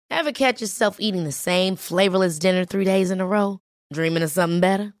Ever catch yourself eating the same flavorless dinner 3 days in a row? Dreaming of something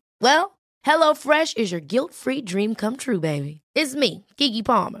better? Well, HelloFresh is your guilt-free dream come true, baby. It's me, Keke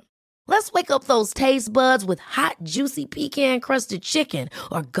Palmer. Let's wake up those taste buds with hot, juicy pecan-crusted chicken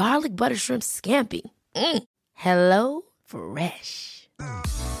or garlic butter shrimp scampi. Hello Fresh.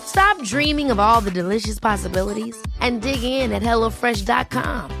 Stop dreaming of all the delicious possibilities and dig in at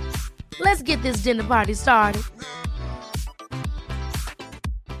HelloFresh.com. Let's get this dinner party started.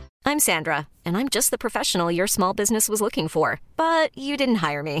 I'm Sandra, and I'm just the professional your small business was looking for. But you didn't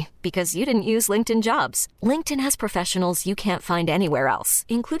hire me because you didn't use LinkedIn Jobs. LinkedIn has professionals you can't find anywhere else,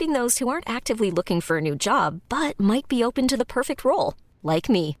 including those who aren't actively looking for a new job, but might be open to the perfect role, like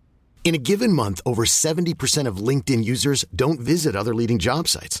me. In a given month, over 70% of LinkedIn users don't visit other leading job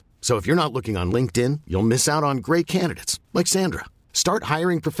sites. So if you're not looking on LinkedIn, you'll miss out on great candidates like Sandra. Start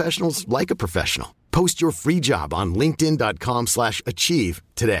hiring professionals like a professional. Post your free job on linkedin.com/achieve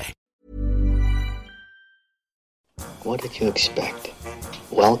today. What did you expect?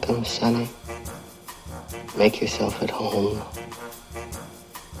 Welcome, Sonny. Make yourself at home.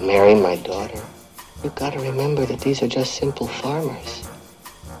 Marry my daughter. You've got to remember that these are just simple farmers.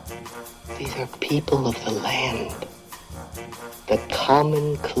 These are people of the land. The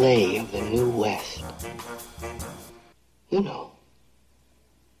common clay of the New West. You know.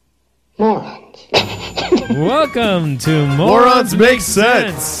 Morons. Welcome to Morons Make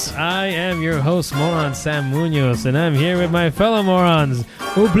Sense. I am your host, Moron Sam Munoz, and I'm here with my fellow morons,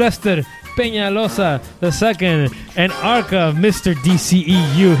 Ublester Peñalosa II, and Arca of Mr.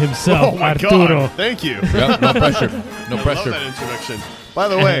 DCEU himself, Oh my Arturo. God. Thank you. Yep, no pressure. No I pressure. love that introduction. By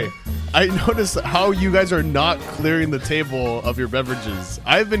the way, I noticed how you guys are not clearing the table of your beverages.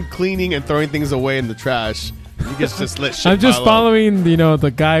 I've been cleaning and throwing things away in the trash. You guys just let shit I'm just pile up. following,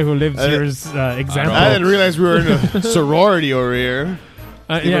 the guy who lives here's example. I didn't realize we were in a sorority over here.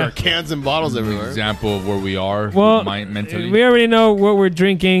 There yeah. are cans and bottles everywhere. Example of where we are Well, mentally. we already know what we're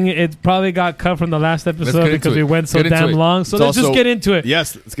drinking. It probably got cut from the last episode get because into we it. went so Get into damn it. long. So It's let's just also- get into it.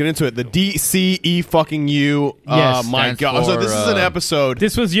 Yes, let's get into it. The DCE fucking U. Yes. My Stands God. So for, this is an episode.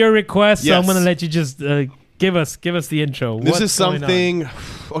 This was your request, so I'm Yes. going to let you just give us the intro. This What's is going on? something.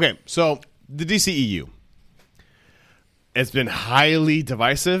 Okay, so the DCEU. It's been highly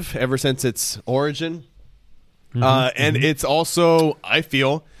divisive ever since its origin. And it's also, I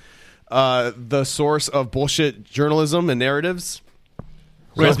feel, the source of bullshit journalism and narratives.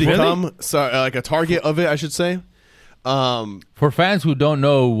 It has Really? become like a target of it, I should say. For fans who don't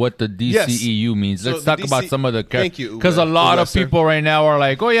know what the DCEU means, So let's the talk about some of the Thank you, because a lot of Lester. people right now are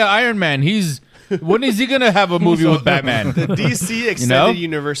like, "Oh yeah, Iron Man. When is he gonna have a movie with Batman?" The DC Extended know?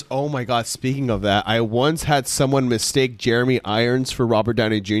 Universe. Oh my God! Speaking of that, I once had someone mistake Jeremy Irons for Robert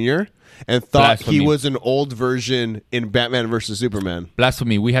Downey Jr. and thought he Blasphemy. was an old version in Batman versus Superman.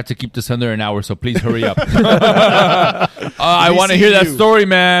 Blasphemy. We have to keep this under an hour, so please hurry up. I want to hear that DCEU. story,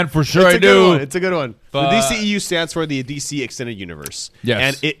 man. For sure, It's I a good do. one. It's a good one. But- the DCEU stands for the DC Extended Universe.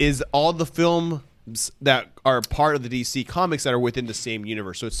 Yes. And it is all the films that are part of the DC comics that are within the same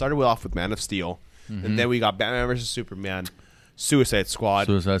universe. So it started off with Man of Steel, and then we got Batman versus Superman, Suicide Squad,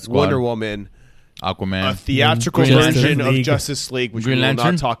 Wonder Woman, Aquaman, a theatrical Green version Lantern. of Justice League, which Green we will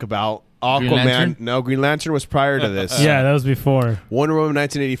Lantern? not talk about. Green Aquaman. Lantern? No, Green Lantern was prior to this. Yeah, that was before. Wonder Woman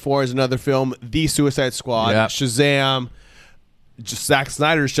 1984 is another film. The Suicide Squad, Yeah. Shazam, Zack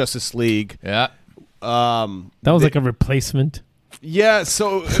Snyder's Justice League. Yeah. That was like a replacement. Yeah,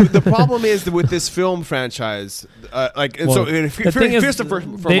 so the problem is that with this film franchise, the thing is, first and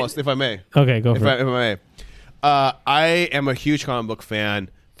foremost, if I may. Okay, go If for I, it. if I may. I am a huge comic book fan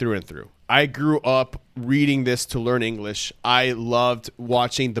through and through. I grew up reading this to learn English. I loved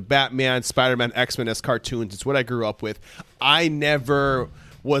watching the Batman, Spider-Man, X-Men as cartoons. It's what I grew up with. I never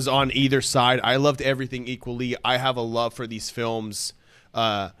was on either side. I loved everything equally. I have a love for these films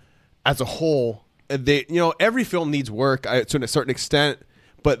as a whole. Every film needs work to a certain extent,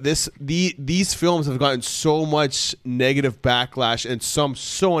 but these films have gotten so much negative backlash and some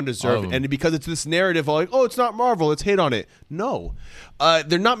so undeserved. And because it's this narrative of like, oh, it's not Marvel, let's hate on it. No,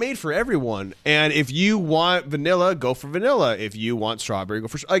 they're not made for everyone. And if you want vanilla, go for vanilla. If you want strawberry, go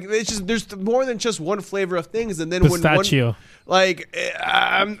for it's just there's more than just one flavor of things. And then Pistachio.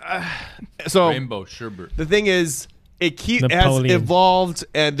 so Rainbow sherbet. the thing is, it has Napoleon. evolved,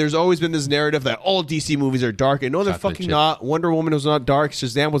 and there's always been this narrative that all DC movies are dark. And no, they're Chocolate fucking chip. not. Wonder Woman was not dark.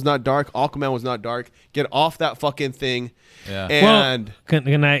 Shazam was not dark. Aquaman was not dark. Get off that fucking thing. Yeah. And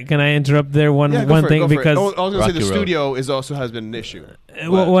Can I interrupt there one yeah, go for it, thing go for it. because I was going to say Rocky the Road. studio also has been an issue.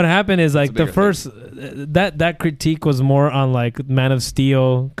 what happened is like the bigger first that critique was more on like Man of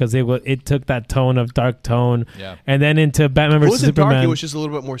Steel because it took that tone of dark tone, and then into Batman It versus wasn't Superman. dark. It was just a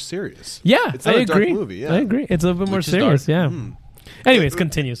little bit more serious. Yeah, It's not I a dark agree. movie, yeah. I agree. It's a little bit more Which is serious. dark. Yeah. Anyways,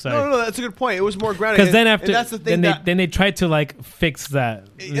 continue. Sorry. No, that's a good point. It was more grounded. Because then And after, that's the thing then they tried to like fix that.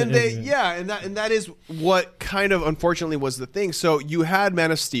 and that is what kind of unfortunately was the thing. So you had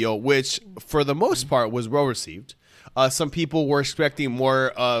Man of Steel, which for the most part was well received. Some people were expecting more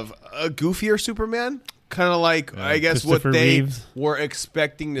of a goofier Superman, kind of like I guess what Christopher they Reeves. were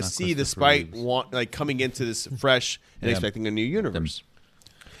expecting to see, despite coming into this fresh and expecting a new universe.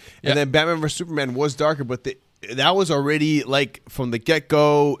 And then Batman vs Superman was darker, but that was already like from the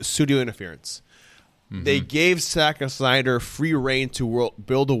get-go studio interference. They gave Zack Snyder free reign to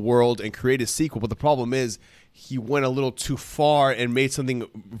build a world and create a sequel, but the problem is he went a little too far and made something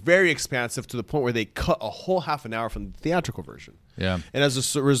very expansive to the point where they cut a whole half an hour from the theatrical version. Yeah. And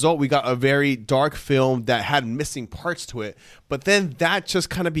as a result, we got a very dark film that had missing parts to it. But then that just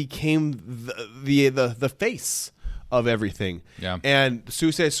kind of became the face of everything. Yeah. And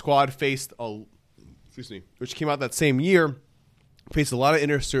Suicide Squad faced which came out that same year, faced a lot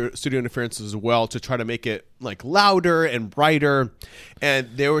of studio interference as well to try to make it like louder and brighter, and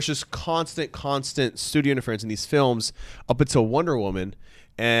there was just constant studio interference in these films up until Wonder Woman,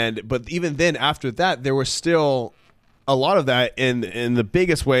 but even then after that there was still a lot of that, in the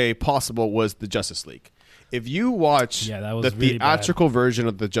biggest way possible was the Justice League. If you watch that was the really theatrical version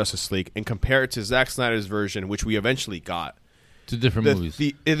of the Justice League and compare it to Zack Snyder's version, which we eventually got, Two different movies.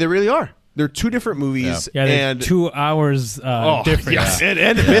 They really are. They're two different movies. Yeah, they're and 2 hours difference. Yes,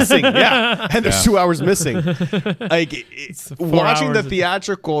 and missing. Yeah, and there's 2 hours missing. Like watching the hours.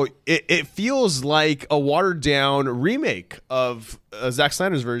 theatrical, it feels like a watered down remake of Zack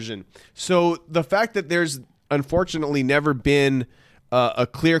Snyder's version. So the fact that there's unfortunately never been a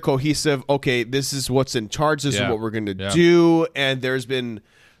clear, cohesive, okay, this is what's in charge, this is what we're going to do, and there's been,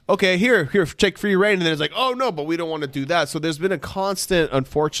 okay, here, take free reign, and then it's like, oh no, but we don't want to do that. So there's been a constant,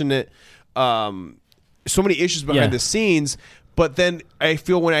 unfortunate, so many issues behind the scenes. But then I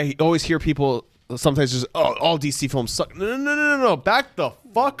feel when I always hear people sometimes just, oh, all DC films suck. No, back the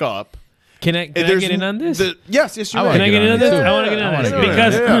fuck up. Can I get in on this? Yes, you I may. Can I get in on this? too. I want to get in on this I wanna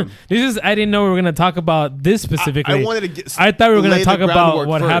because get in. this is, I didn't know we were going to talk about this specifically. I wanted to I thought we were going lay to the talk about groundwork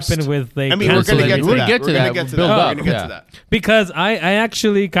what first. happened with like I mean, we're going to canceling. get to that. We're gonna get to We're that. going to get to that. Because I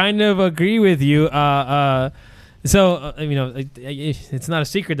actually kind of agree with you. So it's not a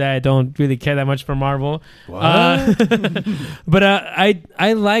secret that I don't really care that much for Marvel. But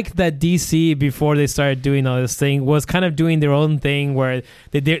I like that DC, before they started doing all this thing, was kind of doing their own thing where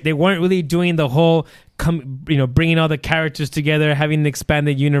they weren't really doing the whole bringing all the characters together, having an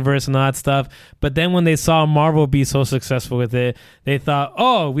expanded universe and all that stuff. But then when they saw Marvel be so successful with it, they thought,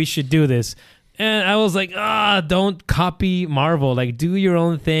 oh, we should do this. And I was like, don't copy Marvel. Like, do your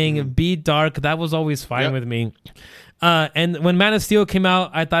own thing. Be dark. That was always fine with me. And when Man of Steel came out,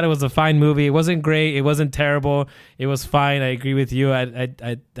 I thought it was a fine movie. It wasn't great. It wasn't terrible. It was fine. I agree with you. I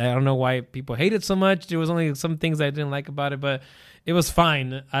don't know why people hate it so much. There was only some things I didn't like about it, but it was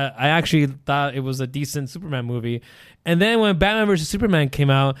fine. I actually thought it was a decent Superman movie. And then when Batman vs. Superman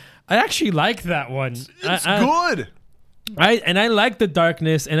came out, I actually liked that one. It's good. I like the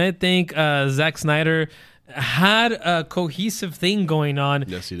darkness, and I think Zack Snyder had a cohesive thing going on.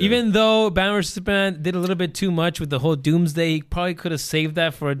 Yes, he did. Even though Batman vs. Superman did a little bit too much with the whole Doomsday, he probably could have saved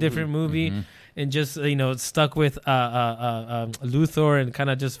that for a different movie and just stuck with Luthor and kind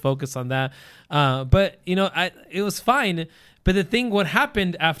of just focus on that. But it was fine. But the thing, what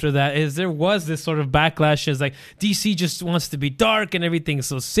happened after that is there was this sort of backlash. It's like DC just wants to be dark and everything's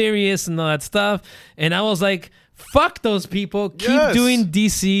so serious and all that stuff. And I was like, fuck those people. Keep doing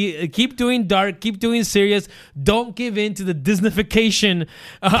DC. Keep doing dark. Keep doing serious. Don't give in to the Disneyfication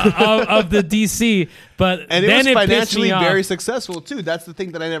of the DC. But And then it was pissed financially me off. very successful too. That's the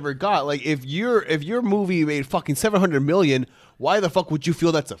thing that I never got. Like if your movie made fucking $700 million, why the fuck would you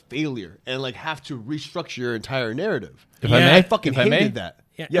feel that's a failure and like have to restructure your entire narrative? If I may, I fucking hated that.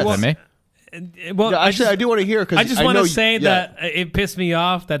 Yeah, Yes. well, If I may. Well, Actually, I do want to hear because I just want to say that it pissed me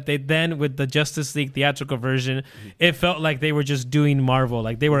off that they then, with the Justice League theatrical version, it felt like they were just doing Marvel.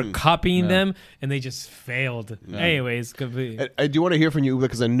 Like they were copying them and they just failed. Anyways, I do want to hear from you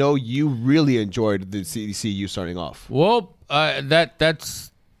because I know you really enjoyed the CDCU starting off. Well,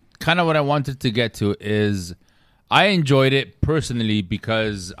 that's kind of what I wanted to get to is I enjoyed it personally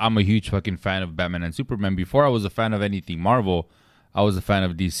because I'm a huge fucking fan of Batman and Superman. Before I was a fan of anything Marvel, I was a fan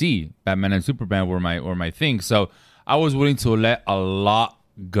of DC. Batman and Superman were my thing. So I was willing to let a lot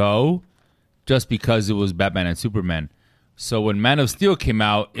go just because it was Batman and Superman. So when Man of Steel came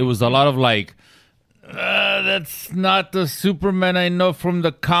out, it was a lot of like, that's not the Superman I know from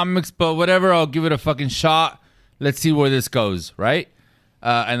the comics, but whatever, I'll give it a fucking shot. Let's see where this goes, right?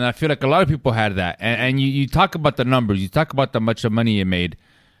 And I feel like a lot of people had that. And you talk about the numbers. You talk about the much of money it made.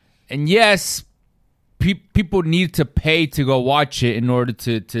 And yes, people need to pay to go watch it in order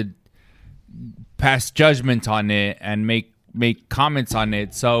to pass judgment on it and make comments on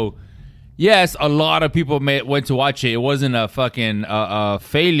it. So, yes, a lot of people went to watch it. It wasn't a fucking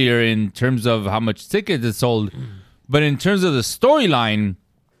failure in terms of how much tickets it sold. But in terms of the storyline,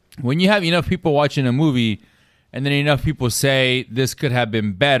 when you have enough people watching a movie and then enough people say this could have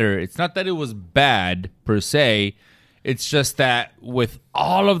been better, it's not that it was bad per se. It's just that with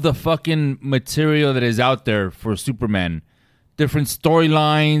all of the fucking material that is out there for Superman, different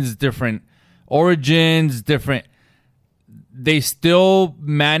storylines, different origins, they still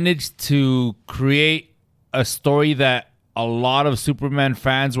managed to create a story that a lot of Superman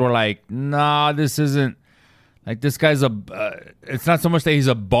fans were like, nah, this isn't, like, this guy's it's not so much that he's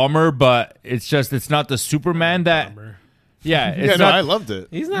a bummer, but it's not the Superman that, yeah. It's not, I loved it.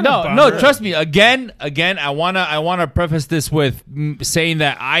 He's not. no, trust me. Again, I wanna preface this with saying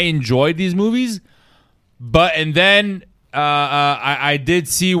that I enjoyed these movies, and then I did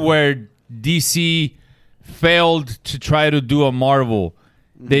see where DC failed to try to do a Marvel.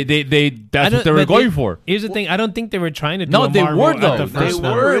 That's what they were going for. Here's the thing: I don't think they were trying to do. No, a they Marvel were at though. the They first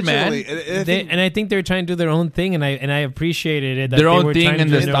one. were, man. And I think they were trying to do their own thing, and I appreciated it. That Their they own were thing trying to in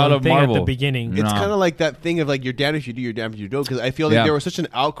do the their style own of thing Marvel. at the beginning. It's No. kind of like that thing of like, you're damned if you do, you're damned if you don't. Because I feel like Yeah. there was such an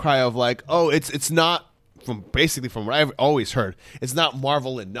outcry of like, oh, it's not from what I've always heard, it's not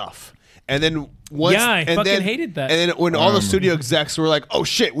Marvel enough. And then once, Yeah, I and fucking then, hated that. And then when all the studio execs were like, oh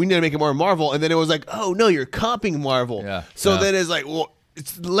shit, we need to make it more Marvel. And then it was like, oh no, you're copying Marvel. Yeah. So Yeah. then it's like, well,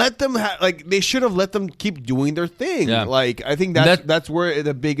 let them they should have let them keep doing their thing. Yeah. Like, I think that's where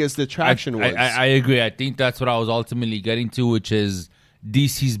the biggest attraction was. I agree. I think that's what I was ultimately getting to, which is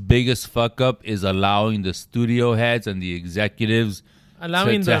DC's biggest fuck up is allowing the studio heads and the executives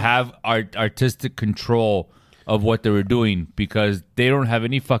to have artistic control of what they were doing, because they don't have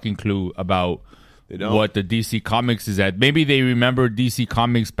any fucking clue about what the DC Comics is at. Maybe they remember DC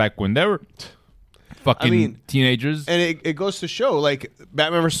Comics back when they were fucking teenagers. And it goes to show, like,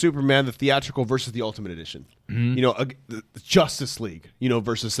 Batman vs. Superman, the theatrical versus the Ultimate Edition. Mm-hmm. You know, the Justice League,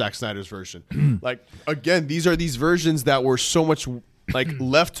 versus Zack Snyder's version. Like, again, these are these versions that were so much, like,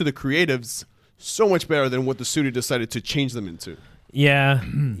 left to the creatives, so much better than what the studio decided to change them into. Yeah,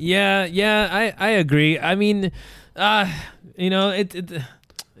 I agree. I mean, yeah.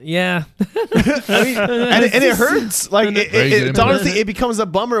 I mean, and it hurts. Like, it's honestly, it becomes a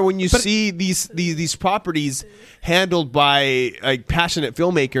bummer when you see these properties handled by like passionate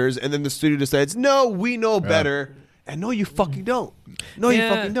filmmakers, and then the studio decides, no, we know better, and no, you fucking don't. No, you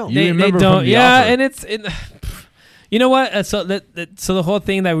fucking don't. You remember they don't. from The Yeah, Offer. and you know what? So the whole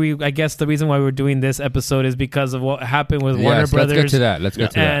thing that I guess the reason why we're doing this episode is because of what happened with Warner Brothers. Let's get to that. Let's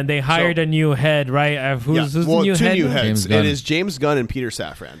get to that. And they hired a new head, right? Who's the new two head? new now? heads. James Gunn. It is James Gunn and Peter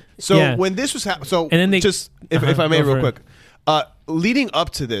Safran. So when this was happening, And then they- just if I may, go real for quick, leading up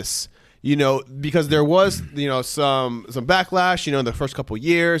to this, because there was some backlash, in the first couple of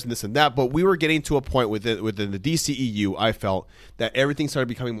years and this and that, but we were getting to a point within the DCEU, I felt, that everything started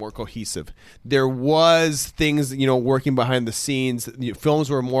becoming more cohesive. There was things working behind the scenes. Films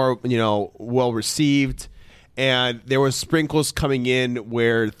were more well received. And there was sprinkles coming in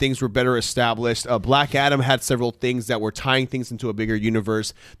where things were better established. Black Adam had several things that were tying things into a bigger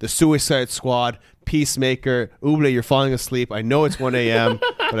universe. The Suicide Squad, Peacemaker. Uble, you're falling asleep. I know it's 1 a.m.,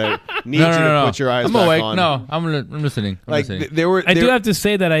 but I need you to put your eyes I'm back awake. on. No, I'm listening. There were. I do have to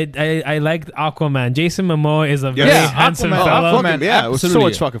say that I liked Aquaman. Jason Momoa is a very Yeah, handsome Aquaman. fellow. Aquaman, yeah, it was so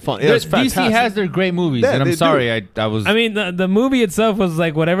absolutely. much fucking fun. Yeah, it was fantastic. DC has their great movies, Yeah, and they I'm do. sorry, I was. I mean, the movie itself was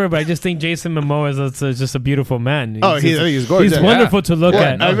like whatever, but I just think Jason Momoa is just a beautiful man. Oh, I think he's gorgeous. He's Yeah. wonderful to look Well,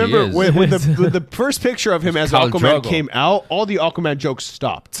 at. No, I he remember is. when the first picture of him as Khal Aquaman Drogo. came out, all the Aquaman jokes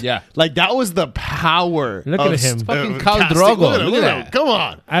stopped. Yeah. Like, that was the power. Look at him. Fucking Khal casting. Drogo. Look at him. Look at that. Come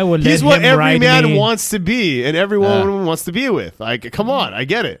on. I would He's let what him every ride man me. wants to be, and every woman wants to be with. Like, come on, I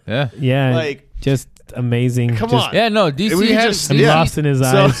get it. Yeah. Yeah, Like, just amazing. Come Just on. Yeah, no, DC We has. just- I'm Yeah. lost in his So-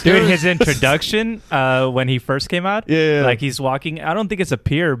 eyes. During his introduction, when he first came out, Yeah. like he's walking. I don't think it's a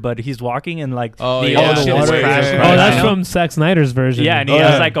pier, but he's walking and like Oh, the yeah. ocean the is water, crashing. yeah. Oh, that's down. from Zack Snyder's version. Yeah, and he Oh,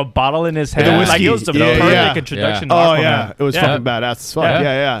 has yeah. like a bottle in his And hand. the Like it whiskey. was the Yeah, perfect yeah. introduction. Yeah. to Oh Aquaman. yeah, it was Yeah. fucking badass as fuck. Yeah.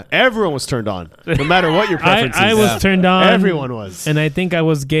 Yeah. Everyone was turned on, no matter what your preferences. I was turned on. Everyone was. and I think I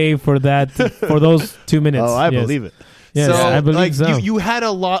was gay for that for those 2 minutes. Oh, I Yes. believe it. Yes, so, I believe like, so. you had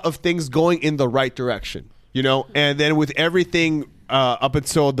a lot of things going in the right direction. you know. And then with everything up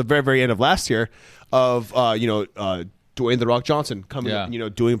until the very, very end of last year, of Dwayne The Rock Johnson coming,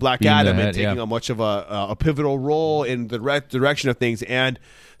 doing Black Being Adam the and head, taking a much of a pivotal role in the direction of things. And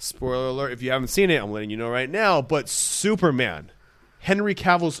spoiler alert, if you haven't seen it, I'm letting you know right now. But Superman, Henry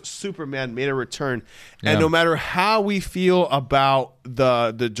Cavill's Superman, made a return. And no matter how we feel about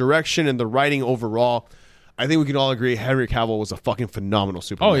the direction and the writing overall, I think we can all agree Henry Cavill was a fucking phenomenal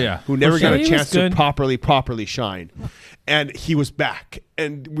Superman. Oh, yeah. Who never got a He was chance to good. properly shine. And he was back.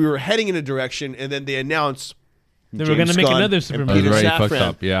 And we were heading in a direction, and then they announced They were going to make Gunn another and Superman. Peter It was already Safran. fucked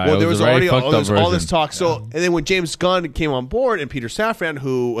up. Yeah, well, it there was was already already fucked up all this version. talk. So, and then when James Gunn came on board, and Peter Safran,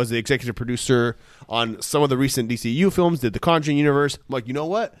 who was the executive producer on some of the recent DCU films, did the Conjuring universe. I'm like, you know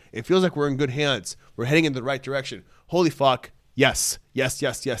what? It feels like we're in good hands. We're heading in the right direction. Holy fuck! Yes.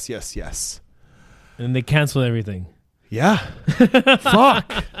 And they canceled everything. Yeah.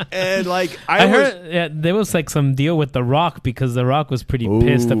 Fuck. And like I heard there was like some deal with The Rock because The Rock was pretty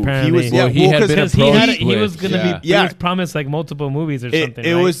pissed. Ooh, Apparently, he was- yeah, he well, had been 'cause approached. he was going to with- be. Yeah. He was promised like multiple movies or something.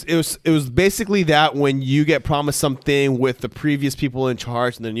 It right? was basically that when you get promised something with the previous people in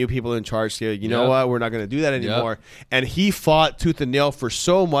charge and the new people in charge say, you know Yep. what, we're not going to do that anymore. And he fought tooth and nail for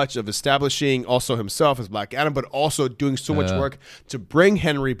so much of establishing also himself as Black Adam, but also doing so much work to bring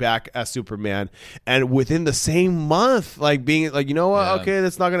Henry back as Superman. And within the same month, like being like, you know what, okay,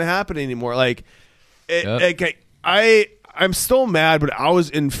 that's not going to happen anymore. Like, I'm still mad, but I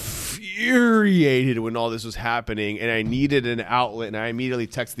was infuriated when all this was happening, and I needed an outlet, and I immediately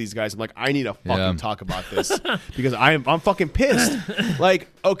texted these guys. I'm like, I need to fucking talk about this because I'm fucking pissed. Like,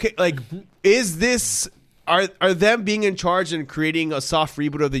 okay, like, is this are them being in charge and creating a soft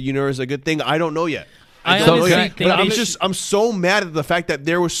reboot of the universe a good thing? I don't know yet. I don't know honestly yet. think But I'm so mad at the fact that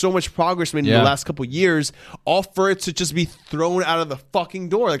there was so much progress made in the last couple of years, all for it to just be thrown out of the fucking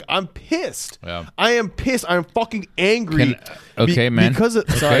door. Like, I'm pissed. Yeah. I am pissed. I'm fucking angry. Man. Because of,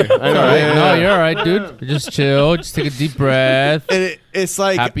 sorry. All right. No, you're all right, dude. Just chill. Just take a deep breath. And it's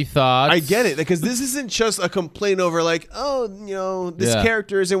like Happy thoughts. I get it, because this isn't just a complaint over like, oh, this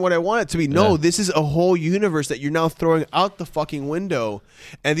character isn't what I want it to be. No, this is a whole universe that you're now throwing out the fucking window,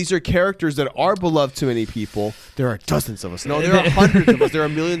 and these are characters that are beloved to many people. There are dozens of us. No, there are hundreds of us. There are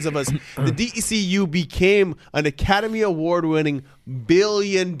millions of us. The DCU became an Academy Award-winning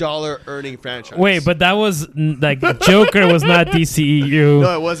billion-dollar earning franchise. Wait, but that was like Joker was not DCEU.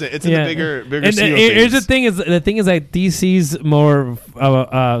 No, it wasn't. It's in the bigger And scheme of here's things. the thing is like DC's more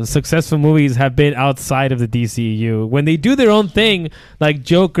successful movies have been outside of the DCEU. When they do their own thing, like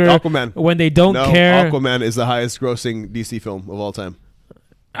Joker, Aquaman. when they don't care. Aquaman is the highest-grossing DC film of all time.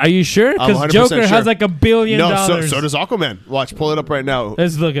 Are you sure? I'm Because 100% Joker sure. has like $1 billion. No, so does Aquaman. Watch, pull it up right now.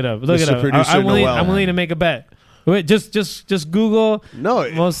 Let's look it up. Look Mr. it up. Producer I'm willing. Noel. I'm willing to make a bet. Wait, just Google. No,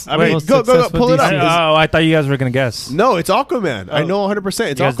 most. I mean, most go, successful pull it up. DC. Oh, I thought you guys were gonna guess. No, it's Aquaman. I know 100%.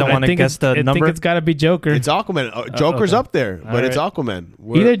 It's You guys don't Aquaman. wanna guess the I number? think it's got to be Joker. It's Aquaman. Joker's okay. up there, but it's right. Aquaman.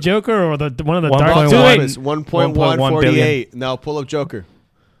 Either Joker or the one of the 1.1. dark. Box Dude, wait. office, 1.148. Now pull up Joker.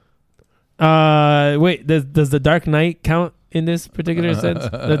 Wait. Does the Dark Knight count in this particular sense?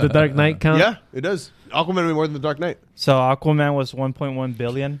 Does the Dark Knight count? Yeah, it does. Aquaman will be more than the Dark Knight. So Aquaman was 1.1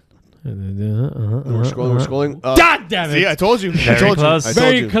 billion. We're scrolling. God damn it! See, I told you. Very I told close. you. I told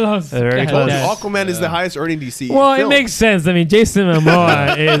Very you. close. Very I told you. close. Aquaman is the highest earning DC. Well, film. it makes sense. I mean, Jason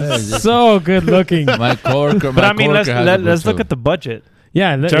Momoa is so good looking. My coworker. But I mean, let's has a let's look too. at the budget.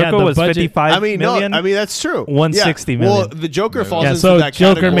 Yeah, Joker the was budget. 55 I mean, million. no, I mean that's true. 160 yeah. million. Well, the Joker falls Yeah, into so that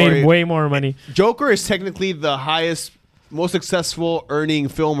Joker category. made way more money. Joker is technically the highest, most successful earning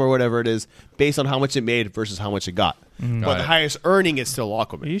film or whatever it is, based on how much it made versus how much it got. But the highest earning is still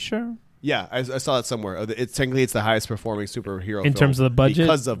Aquaman. Are you sure? Yeah, I saw that somewhere. It's technically it's the highest performing superhero In film terms of the budget?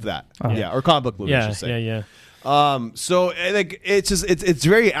 because of that. Yeah, or comic book movie, I Yeah, should say. yeah. So like it's just it's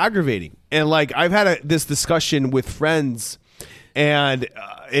very aggravating, and like I've had this discussion with friends, and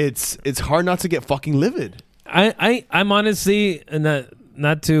it's hard not to get fucking livid. I'm honestly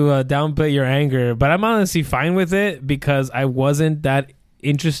not to downplay your anger, but I'm honestly fine with it because I wasn't that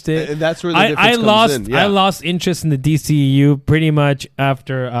interested. And that's where the difference comes in. Yeah. I lost interest in the DCEU pretty much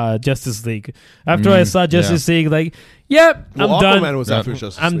after Justice League. After I saw Justice League, like, yep, Well, I'm done. Aquaman was after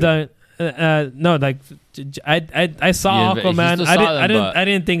Justice I'm League. done. No, like I saw Yeah, Aquaman. he still saw them, but I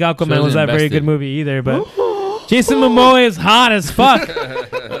didn't think Aquaman shows was that very invested. good movie either. But Jason Momoa is hot as fuck.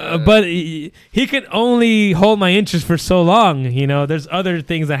 But he can only hold my interest for so long. You know, there's other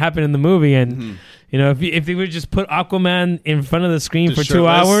things that happen in the movie, and you know, if they would just put Aquaman in front of the screen Just for 2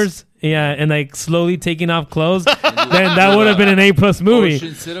 shirtless? hours, yeah, and like slowly taking off clothes, then that would have been an A+ movie.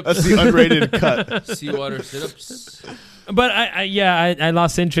 Ocean sit-ups, That's the unrated cut. seawater sit-ups. But I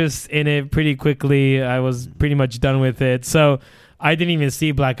lost interest in it pretty quickly. I was pretty much done with it. So I didn't even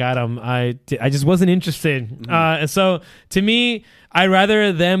see Black Adam. I just wasn't interested. So to me, I'd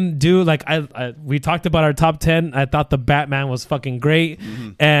rather them do like we talked about our top 10. I thought the Batman was fucking great,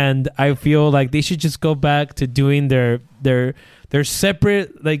 and I feel like they should just go back to doing their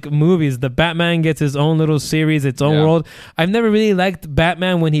separate like movies. The Batman gets his own little series, its own world. I've never really liked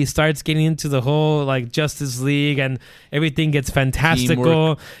Batman when he starts getting into the whole like Justice League and everything gets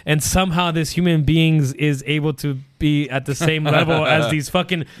fantastical, Teamwork. and somehow this human being is able to be at the same level as these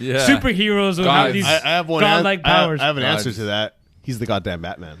fucking superheroes who have these I have one godlike powers. I have an answer to that. He's the goddamn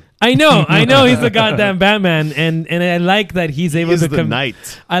Batman. I know he's the goddamn Batman, and I like that he's able to the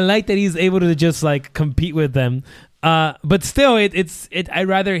knight. I like that he's able to just like compete with them. But still, I'd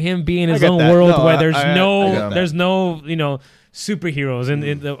rather him be in his own that. world No, where I there's no superheroes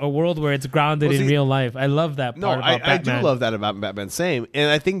in a world where it's grounded in real life. I love that part about Batman. I do love that about Batman. Same,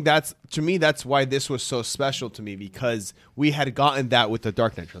 and I think that's why this was so special to me, because we had gotten that with the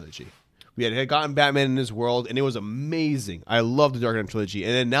Dark Knight trilogy. We had gotten Batman in his world, and it was amazing. I love the Dark Knight trilogy.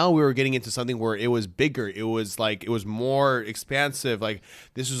 And then now we were getting into something where it was bigger. It was more expansive. Like,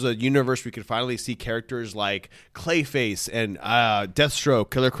 this was a universe we could finally see characters like Clayface and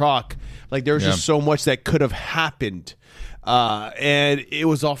Deathstroke, Killer Croc. Like, there was just so much that could have happened. And it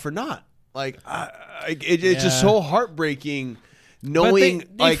was all for naught. Like, it's just so heartbreaking knowing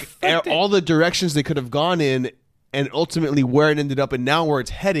all the directions they could have gone in, and ultimately where it ended up, and now where it's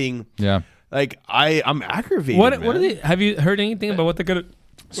heading. Yeah, like I'm aggravated. What are they? Have you heard anything about what they're gonna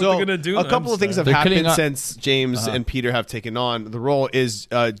do? A couple of things have happened since James and Peter have taken on the role. Is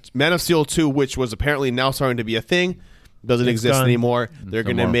Man of Steel 2, which was apparently now starting to be a thing, doesn't exist anymore. They're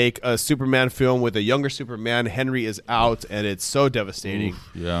going to make a Superman film with a younger Superman. Henry is out, and it's so devastating.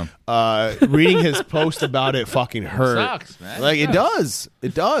 Reading his post about it fucking hurt. It sucks, man. Like, it does.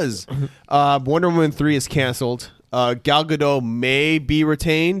 Wonder Woman 3 is canceled. Gal Gadot may be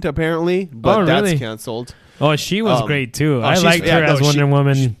retained, apparently, but that's canceled. Oh, she was great too. I liked her as Wonder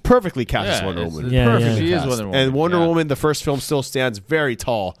Woman. Perfectly cast as Wonder Woman. Perfect. She is Wonder Woman. And Wonder Woman, the first film, still stands very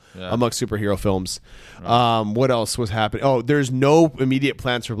tall amongst superhero films. What else was happening? Oh, there's no immediate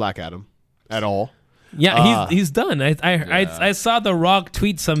plans for Black Adam at all. Yeah, he's done. I saw The Rock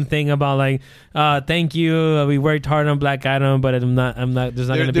tweet something about like, thank you. We worked hard on Black Adam, but I'm not. There's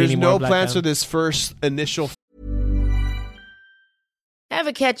not going to be any more. There's no plans for this first initial.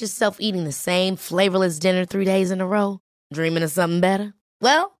 Ever catch yourself eating the same flavorless dinner 3 days in a row? Dreaming of something better?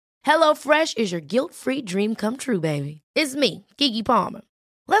 Well, HelloFresh is your guilt-free dream come true, baby. It's me, Keke Palmer.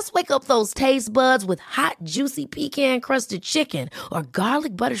 Let's wake up those taste buds with hot, juicy pecan-crusted chicken or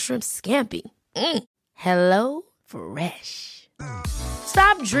garlic butter shrimp scampi. Hello Fresh.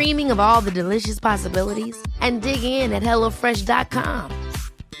 Stop dreaming of all the delicious possibilities and dig in at HelloFresh.com.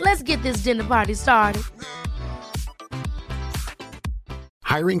 Let's get this dinner party started.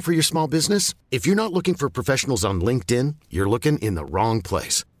 Hiring for your small business? If you're not looking for professionals on LinkedIn, you're looking in the wrong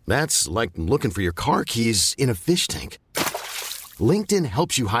place. That's like looking for your car keys in a fish tank. LinkedIn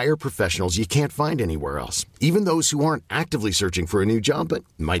helps you hire professionals you can't find anywhere else, even those who aren't actively searching for a new job but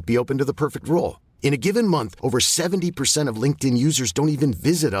might be open to the perfect role. In a given month, over 70% of LinkedIn users don't even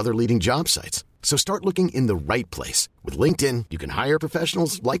visit other leading job sites. So start looking in the right place. With LinkedIn, you can hire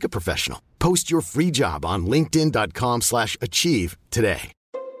professionals like a professional. Post your free job on linkedin.com/achieve today.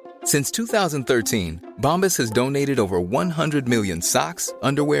 Since 2013, Bombas has donated over 100 million socks,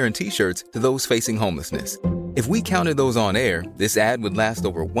 underwear, and T-shirts to those facing homelessness. If we counted those on air, this ad would last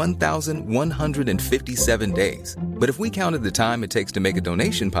over 1,157 days. But if we counted the time it takes to make a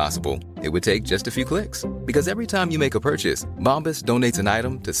donation possible, it would take just a few clicks. Because every time you make a purchase, Bombas donates an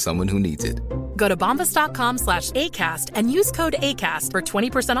item to someone who needs it. Go to bombas.com/ACAST and use code ACAST for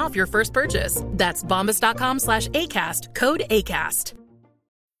 20% off your first purchase. That's bombas.com/ACAST, code ACAST.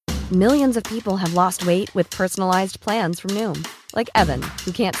 Millions of people have lost weight with personalized plans from Noom. Like Evan,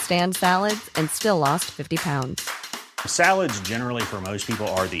 who can't stand salads and still lost 50 pounds. Salads generally for most people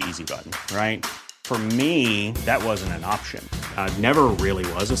are the easy button, right? For me, that wasn't an option. I never really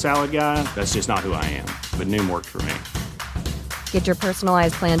was a salad guy. That's just not who I am. But Noom worked for me. Get your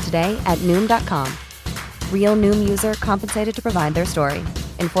personalized plan today at Noom.com. Real Noom user compensated to provide their story.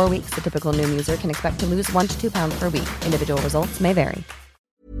 In 4 weeks, the typical Noom user can expect to lose 1 to 2 pounds per week. Individual results may vary.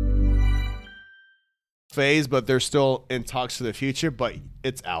 Phase, but they're still in talks for the future, but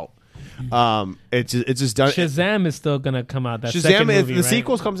it's out. It's just done. Shazam is still gonna come out. That second movie, the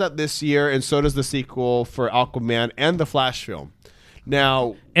sequel comes out this year, and so does the sequel for Aquaman and the Flash film.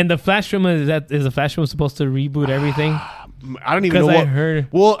 Now, and the Flash film is the Flash film supposed to reboot everything? I don't even know what. I heard.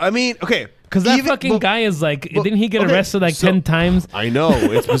 Well, I mean, okay. Because that fucking guy is like, didn't he get arrested like 10 times? I know,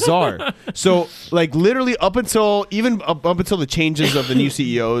 it's bizarre. So, like, literally up until the changes of the new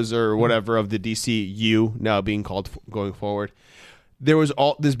CEOs or whatever of the DCU now being called going forward, there was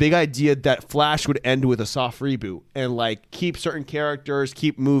all this big idea that Flash would end with a soft reboot and like keep certain characters,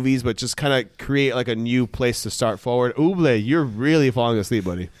 keep movies, but just kind of create like a new place to start forward. Uble, you're really falling asleep,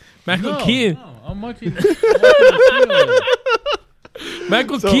 buddy. Michael Keaton. No, I'm watching.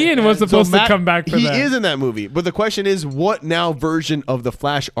 Michael Keaton was supposed to come back for that. He is in that movie. But the question is, what now version of the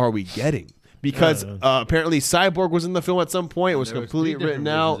Flash are we getting? Because apparently Cyborg was in the film at some point. It was completely written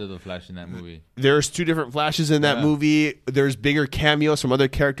out. Of the Flash in that movie. There's 2 different Flashes in that movie. There's bigger cameos from other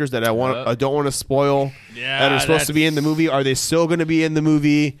characters that I don't want to spoil that are supposed to be in the movie. Are they still going to be in the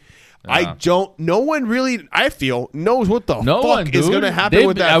movie? No one really, I feel, knows what the fuck is going to happen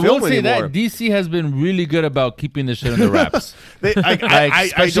with that film anymore. I will say that DC has been really good about keeping the shit on the wraps.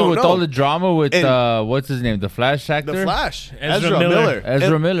 Especially with all the drama with, what's his name, the Flash actor? The Flash. Ezra Miller.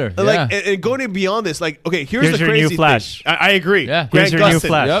 Ezra Miller, and going beyond this, like, okay, here's the crazy new Flash. thing. I agree. Yeah. Grant Here's your new Gustin.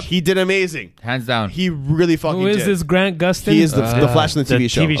 Flash. Yep. He did amazing. Hands down. He really fucking did. Who is this Grant Gustin? He is the Flash in the TV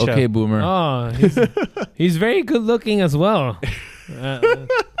show. Okay, boomer. Oh, he's very good looking as well.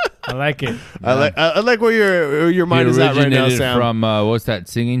 I like it. I like where your mind is at right now, Sam. From what's that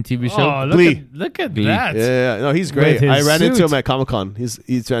singing TV show? Oh, look at that. Yeah, no, he's great. I ran into him at Comic-Con.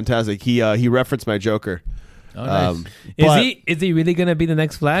 He's fantastic. He referenced my Joker. Oh, nice. Is he really gonna be the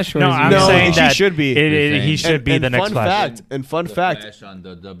next Flash? Or No, is he I'm saying that he should be. He should be the next Flash. Fun fact. Flash on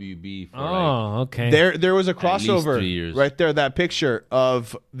the WB. For okay. There was a at least 3 crossover years. right there. That picture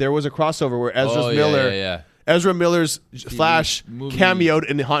of there was a crossover where Ezra Miller's Flash cameoed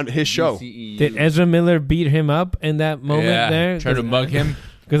in his show. Did Ezra Miller beat him up in that moment there? Try to mug him.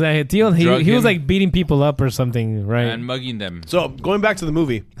 Because I feel he was like beating people up or something, right? And mugging them. So going back to the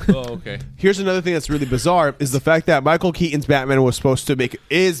movie. Oh, okay. Here's another thing that's really bizarre is the fact that Michael Keaton's Batman was supposed to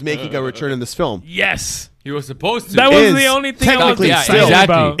making a return in this film. Yes. He was supposed to. That was the only thing I was excited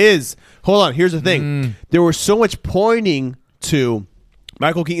about. Hold on, here's the thing. There was so much pointing to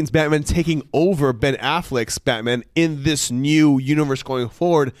Michael Keaton's Batman taking over Ben Affleck's Batman in this new universe going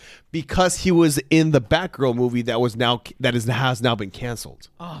forward because he was in the Batgirl movie has now been canceled.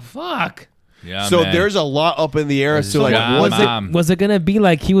 Oh fuck. Yeah, so man. there's a lot up in the air as to like was it gonna be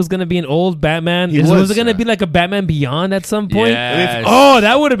like he was gonna be an old Batman? Was it gonna be like a Batman Beyond at some point? Yes.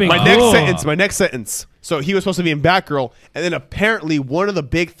 That would have been my next sentence. So he was supposed to be in Batgirl, and then apparently one of the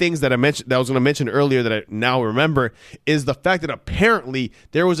big things that I was going to mention earlier that I now remember is the fact that apparently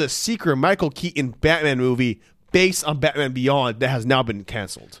there was a secret Michael Keaton Batman movie based on Batman Beyond that has now been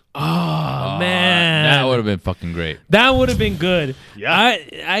canceled. Oh man, that would have been fucking great. That would have been good.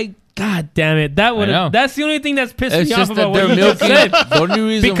 Yeah, God damn it! That's the only thing that's pissed me off about what you said. The only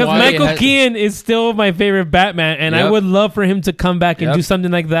reason because Michael Keaton is still my favorite Batman, and I would love for him to come back and do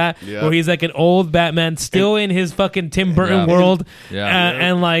something like that, where he's like an old Batman, still in his fucking Tim Burton world,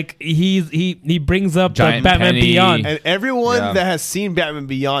 and like he brings up Giant the Batman Penny. Beyond, and everyone that has seen Batman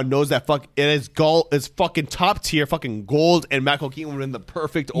Beyond knows that it's fucking top tier, fucking gold, and Michael Keaton would have been the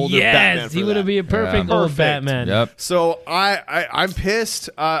perfect older Batman. Yes, he would have been a perfect old Batman. Yep. So I'm pissed.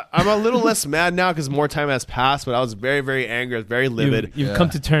 I'm a little less mad now because more time has passed, but I was very, very angry. I was very livid. You've come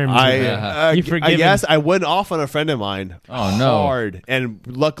to terms. I guess I went off on a friend of mine. Oh no! Hard, and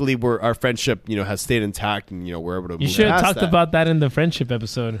luckily our friendship, has stayed intact, and we're able to. You should have talked about that in the friendship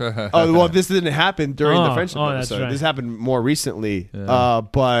episode. Oh well, this didn't happen during the friendship episode. That's right. This happened more recently.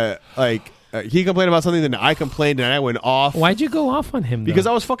 But like he complained about something, then I complained, and I went off. Why'd you go off on him? Because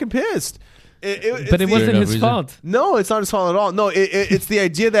I was fucking pissed. But it wasn't his fault. No, it's not his fault at all. No, it's the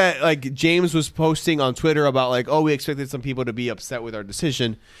idea that like James was posting on Twitter about like, we expected some people to be upset with our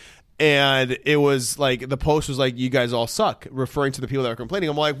decision. And it was like, the post was like, you guys all suck, referring to the people that were complaining.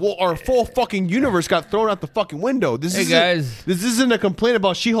 I'm like, well, our full fucking universe got thrown out the fucking window. This isn't a complaint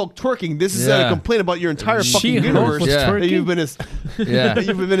about She-Hulk twerking. This is a complaint about your entire fucking universe that you've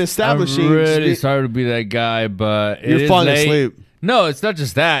been establishing. I'm really sorry to be that guy, but you're falling asleep. No, it's not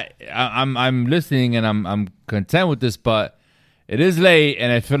just that. I'm listening and I'm content with this, but it is late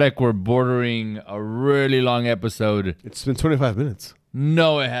and I feel like we're bordering a really long episode. It's been 25 minutes.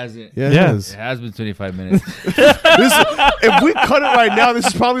 No, it hasn't. Yeah, it has. It has been 25 minutes. If we cut it right now, this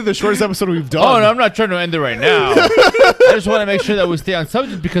is probably the shortest episode we've done. Oh, no, I'm not trying to end it right now. I just want to make sure that we stay on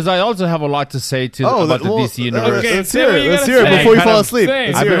subject because I also have a lot to say about the DC universe. Okay, let's hear it before you fall asleep.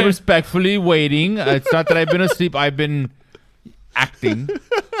 I've been respectfully waiting. It's not that I've been asleep. I've been acting.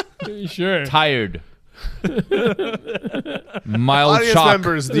 Sure. Tired. Mild Audience shock.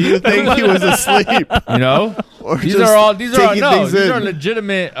 members, do you think he was asleep? You know? Or These just are taking things in.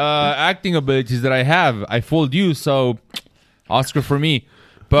 legitimate acting abilities that I have. I fooled you, so Oscar for me.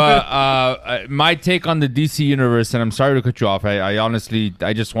 But my take on the DC universe, and I'm sorry to cut you off. I honestly,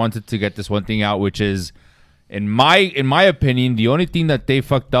 I just wanted to get this one thing out, which is, in my opinion, the only thing that they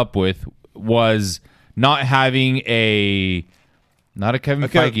fucked up with was not having a Kevin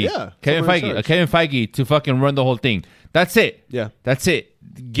Feige to fucking run the whole thing. That's it. Yeah, that's it.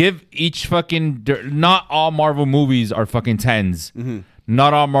 Give each fucking. Not all Marvel movies are fucking 10s. Mm-hmm.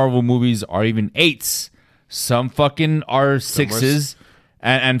 Not all Marvel movies are even 8s. Some fucking are 6s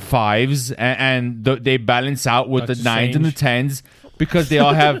and 5s, and they balance out with the 9s and the 10s because they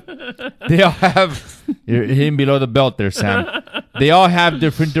all have. You're hitting below the belt there, Sam. They all have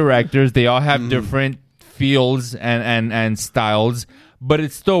different directors. They all have different feels and styles, but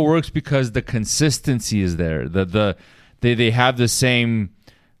it still works because the consistency is there. They have the same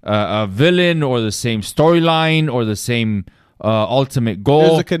villain or the same storyline or the same ultimate goal.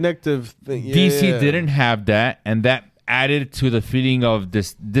 There's a connective thing. Yeah, DC didn't have that, and that added to the feeling of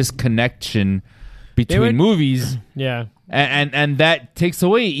this disconnection between movies. Yeah. And that takes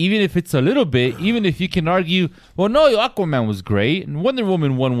away, even if it's a little bit, even if you can argue, well, no, Aquaman was great, and Wonder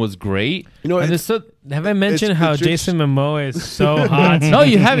Woman 1 was great. You know, have I mentioned how Jason Momoa is so hot? No,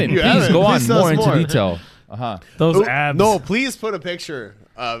 you haven't. Please go on more into detail. Those abs. No, please put a picture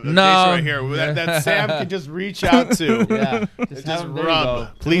of Jason right here that Sam can just reach out to. Yeah, just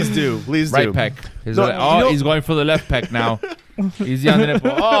rub. Please do. Right pec. He's going for the left pec now. He's on the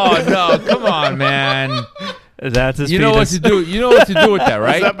nipple. Oh no! Come on, man. That's his You know what to do. You know what to do with that,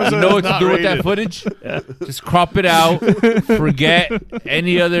 right? You know what to do with that footage? Yeah. Just crop it out. Forget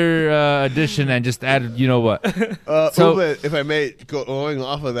any other addition and just add. You know what? So, if I may, going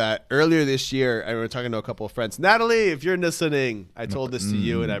off of that, earlier this year, I was talking to a couple of friends. Natalie, if you're listening, I told this to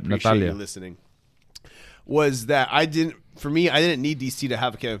you, and I appreciate you listening. Was that I didn't need DC to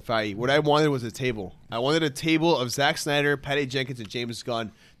have a Kevin Feige. What I wanted was a table. I wanted a table of Zack Snyder, Patty Jenkins, and James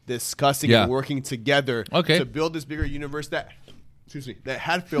Gunn discussing and working together to build this bigger universe that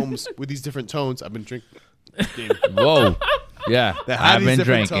had films with these different tones. I've been drinking. Whoa. Yeah. That had I've these been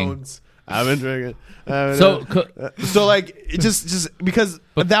different drinking. Tones. I've been drinking. So like it just because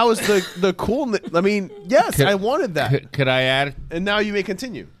that was the cool. I mean, yes, I wanted that. Could I add? And now you may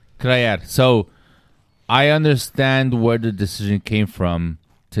continue. Could I add? So I understand where the decision came from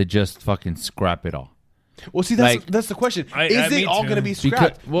to just fucking scrap it all. Well, see, that's the question. Is it all going to be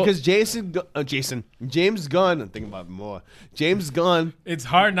scrapped? Because James Gunn, I'm thinking about it more. James Gunn. It's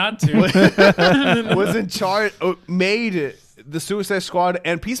hard not to. Was in charge, made the Suicide Squad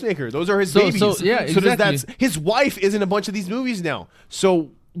and Peacemaker. Those are his babies. Exactly. His wife is in a bunch of these movies now. So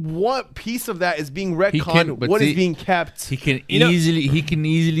what piece of that is being retconned? What is being kept? He can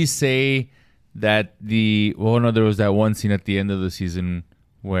easily say that there was that one scene at the end of the season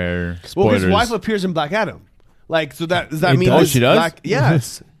where spoilers. His wife appears in Black Adam. Does that mean she does?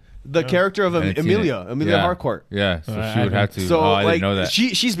 Yes. The character of Amelia Harcourt. Yeah, so she would have to. So I didn't know that.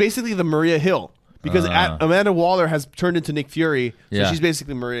 She's basically the Maria Hill because Amanda Waller has turned into Nick Fury, so she's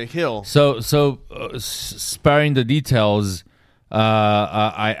basically Maria Hill. So sparing the details,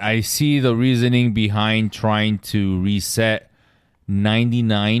 I see the reasoning behind trying to reset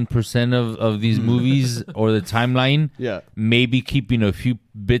 99% of these movies or the timeline. Yeah. Maybe keeping a few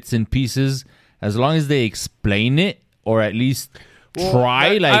bits and pieces as long as they explain it or at least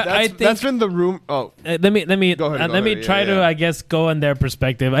try. I think that's been the room. Oh, let me try to I guess go on their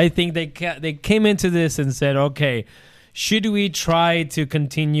perspective. I think they came into this and said, okay, should we try to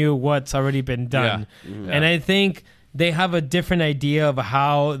continue what's already been done? Yeah. Mm-hmm. And I think they have a different idea of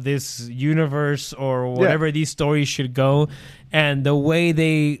how this universe or whatever these stories should go. And the way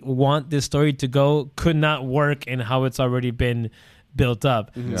they want this story to go could not work in how it's already been built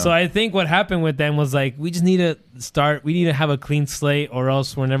up. Mm-hmm. So I think what happened with them was we just need to start. We need to have a clean slate or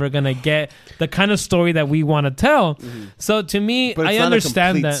else we're never going to get the kind of story that we want to tell. Mm-hmm. So to me, but it's I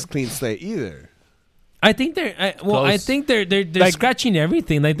understand that clean slate either. I think they're scratching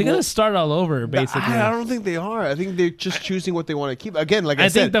everything. They're gonna start all over. Basically, I don't think they are. I think they're just choosing what they want to keep. Again, I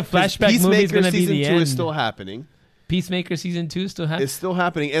think said, the flashback movie is gonna be the season 2 end. is still happening. Peacemaker season 2 is still happening. It's still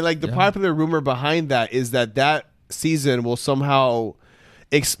happening, and the popular rumor behind that is that season will somehow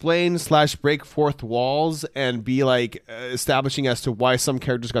explain / break fourth walls and be like establishing as to why some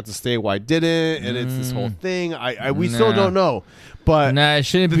characters got to stay, why didn't, and it's this whole thing. We still don't know. But it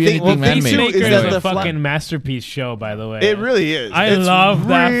shouldn't be anything man-made. Peacemaker is is that a the fucking masterpiece show, by the way. It really is. I It's love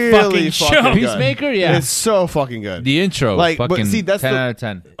that really fucking show. good. Peacemaker, yeah. It's so fucking good. The intro, Like, fucking but see, that's 10 the- out of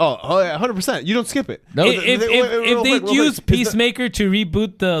 10. Oh yeah, 100%. You don't skip it. No, If they use Peacemaker to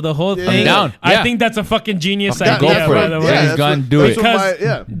reboot the whole thing, I'm down. I Yeah. think that's a fucking genius Fucking idea. go for by it. the Yeah, way. James Gunn, do it. Because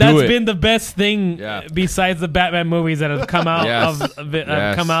Yeah. that's Do it. been the best thing Yeah. besides the Batman movies that have come out Yes.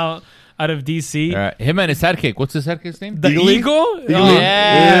 Yes. come out of DC. Him and his sidekick. What's his sidekick's name? The Eagle? Oh,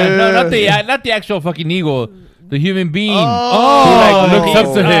 Yeah. No, not the actual fucking eagle. The human being. Oh. Who looks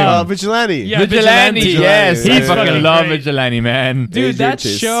up to him. Vigilante. Yeah, Vigilante, yes. He's I fucking fucking love great. Vigilante, man. Dude, that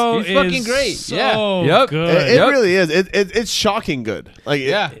show He's is fucking great. so Yeah. Yep. good. It really is. It's shocking good. Like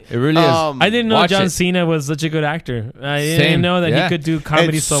Yeah, it really is. I didn't know Watch John it. Cena was such a good actor. I Same. didn't know that Yeah. he could do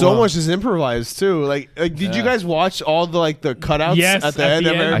comedy and so so well. much is improvised too. Like did you guys watch all the the cutouts Yes, at the at end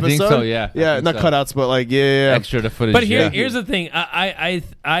the of end. every I episode? think so, yeah. I Yeah, think not so. cutouts, but like yeah. Extra the footage. But yeah. here's the thing.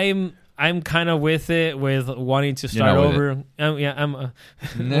 I'm kind of with it, with wanting to start not with over. I'm.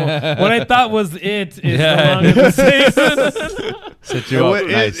 What I thought was it is Yeah. no longer the same. Set you up.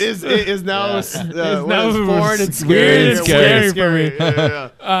 It Nice. is now It's when now it's foreign and weird scary. and scary for me.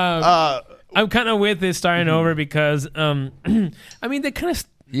 Yeah. I'm kind of with it starting over because, I mean, they kind of.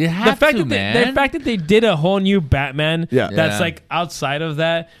 You have the fact to, that man. the fact that they did a whole new Batman that's Yeah. like outside of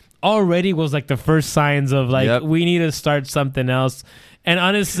that already was like the first signs of like Yep. we need to start something else. And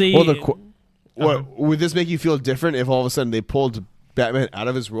honestly, What would this make you feel different if all of a sudden they pulled Batman out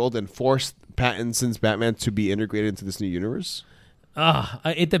of his world and forced Pattinson's Batman to be integrated into this new universe?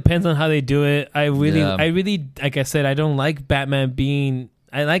 it depends on how they do it. I really, like I said, I don't like Batman being.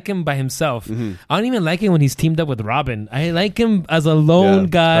 I like him by himself. Mm-hmm. I don't even like him when he's teamed up with Robin. I like him as a lone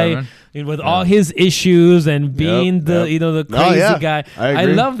guy Spider-Man. with all his issues and being the crazy guy. I I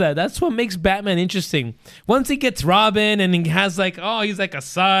agree. love that. That's what makes Batman interesting. Once he gets Robin and he has like, he's like a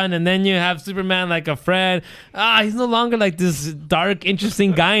son, and then you have Superman like a friend. He's no longer like this dark,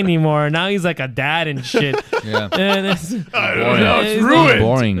 interesting guy anymore. Now he's like a dad and shit. Yeah. And it's, Boring. ruined.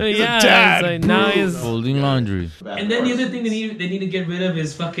 Boring. Yeah, dad. it's like, now he's. Folding laundry. And then the other thing they need to get rid of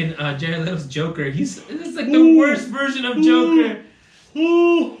is fucking Jared Leto's Joker. It's like the worst version of Joker.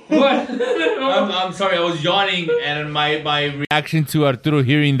 What? I'm sorry, I was yawning, and my reaction to Arturo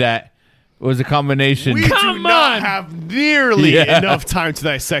hearing that was a combination. We do not have nearly enough time to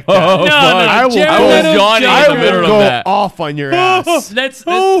dissect that. Oh, fuck. I will Jared go, Leto's yawning Joker. in the I middle will of go that. off on your ass. Let's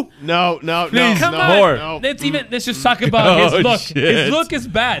No, come no, on. more. no. Let's just talk about his Oh, look. shit. His look is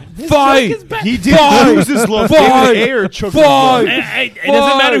bad. His Fight. look is bad. He did lose his look. David Ayer took his look. It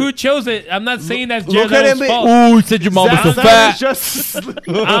doesn't matter who chose it. I'm not saying that's Jared Look at Leto's him. fault. Ooh, he said your mom was so That fat. is just.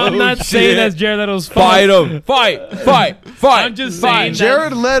 I'm not saying that's Jared Leto's fault. Fight him. Fight. I'm just saying that-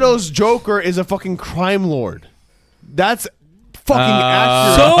 Jared Leto's Joker is a fucking crime lord. That's fucking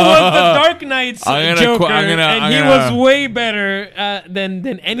accurate. So was the Dark Knight's I'm gonna Joker, qu- I'm gonna- and I'm he gonna- was way better than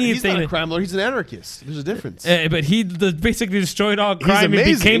anything. He's not a crime lord. He's an anarchist. There's a difference. But he basically destroyed all crime and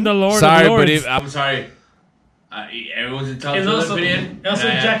amazing. became the Lord Sorry, of Lords. but if, I'm sorry. Everyone's entitled and to also, their opinion. also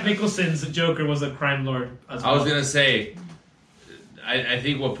And I- Jack Nicholson's Joker was a crime lord as well. I was gonna say, I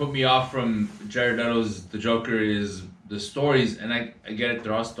think what put me off from Jared Leto's The Joker is the stories, and I get it.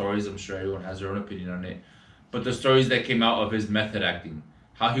 There are stories. I'm sure everyone has their own opinion on it, but the stories that came out of his method acting,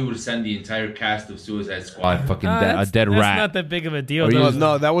 how he would send the entire cast of Suicide Squad fucking a dead that's rat. not that big of a deal. Or Those-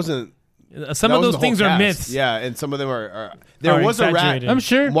 No, that wasn't. some that of wasn't those the whole things are cast. myths. Yeah, and some of them are there Are was a rat. exaggerated. I'm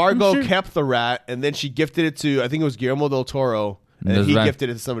sure. Margot kept the rat, and then she gifted it to, I think it was Guillermo del Toro, and That's he right. gifted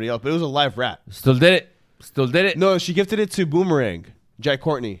it to somebody else. But it was a live rat. Still did it. No, she gifted it to Boomerang, Jack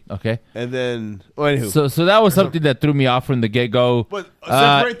Courtney, Okay. and then anywho. So that was something that threw me off from the get go. But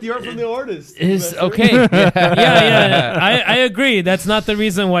separate the art from the artist. Is okay. Yeah. I agree. That's not the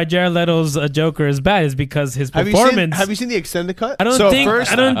reason why Jared Leto's Joker is bad. Is because his performance. Have you seen the extended cut? I don't So think first-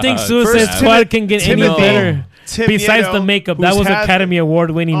 Suicide first Squad can get any Timothy- better. Tim Besides Nieto, the makeup, that who's was had- Academy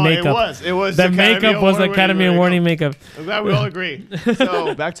Award-winning Oh, makeup. It was the Academy makeup was Award-winning Academy Award-winning makeup. I'm glad we all agree.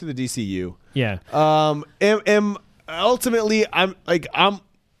 So back to the DCU. Yeah. Ultimately, I'm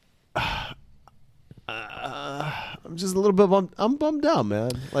just a little bit bummed. I'm bummed out,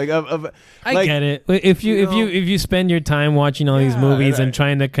 man. I get it. If you spend your time watching all these movies and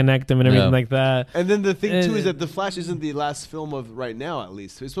trying to connect them and everything like that. And then the thing too is that The Flash isn't the last film of right now. At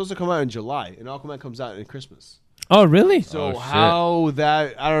least it's supposed to come out in July, and Aquaman comes out in Christmas. Oh, really? So how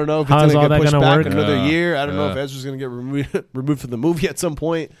that I don't know if How it's is all going to that get pushed gonna back work? another year. I don't know if Ezra's going to get removed from the movie at some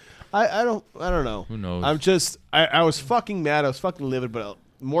point. I don't know. Who knows? I'm just I was fucking mad. I was fucking livid, but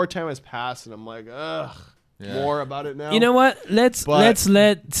more time has passed, and I'm like, ugh. Yeah. More about it now. You know what? Let's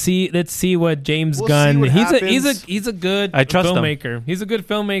see what James Gunn. What He's a good I trust him. filmmaker. He's a good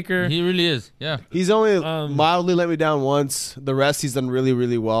filmmaker. He really is. Yeah. He's only mildly let me down once. The rest he's done really,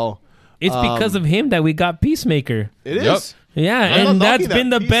 really well. It's because of him that we got Peacemaker. It is. Yeah, I'm and not that's knocking been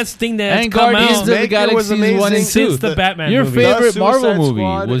that. the best thing that's And come Guardians out of the Peacemaker was Galaxy 1 and 2. since the Batman Your movie. favorite The Marvel Suicide movie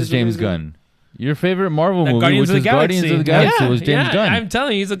Squad was is James amazing. Gunn. Your favorite Marvel movie, Guardians which of the was Guardians of the Galaxy, was James Gunn. I'm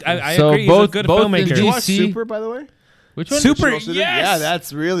telling you, I So agree. both- he's a good both in filmmaker. Did you watch DC? Super, by the way? Which one? Super, Yes. yes. Yeah,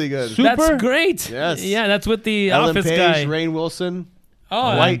 that's really good. That's Super? great. Yes. Yeah, that's with the Ellen Office Page, guy. Rainn Wilson.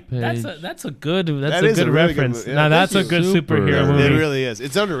 Oh, White that's a good That is a really good reference. movie. Yeah, Now that's a thank good you. Super. superhero Yeah, movie. It really is.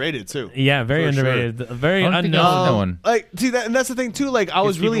 It's underrated too. Yeah, very For sure. underrated. Very I don't think I've unknown. seen that one. Like, see that, and that's the thing too. Like, I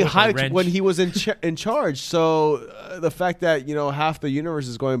was people really with a hyped wrench. when he was in charge. So the fact that half the universe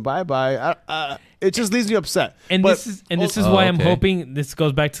is going bye, it just leaves me upset. And But- this is why I'm okay. hoping. This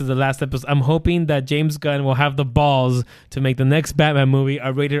goes back to the last episode. I'm hoping that James Gunn will have the balls to make the next Batman movie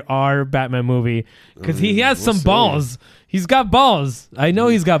a rated R Batman movie because he has some see. balls. He's got balls. I know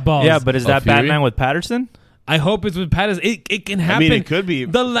he's got balls. Yeah, but is that Fury? Batman with Patterson? I hope it's with Pattinson. It can happen. it could be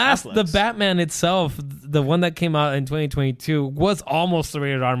the Affleck's. Batman itself, the one that came out in 2022, was almost a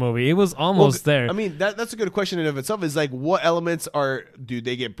rated R movie. It was almost there. I mean, that's a good question in of itself. Is like, what elements do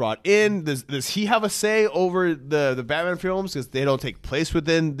they get brought in? Does he have a say over the Batman films because they don't take place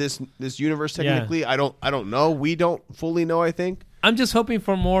within this universe technically? I don't know. We don't fully know. I think. I'm just hoping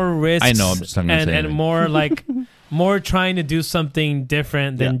for more risks. I know, I'm just not gonna say and anything. more like more trying to do something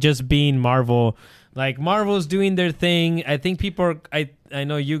different than just being Marvel. Like Marvel's doing their thing. I think people are. I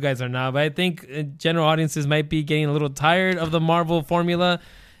know you guys are now, but I think general audiences might be getting a little tired of the Marvel formula,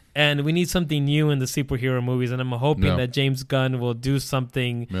 and we need something new in the superhero movies. And I'm hoping that James Gunn will do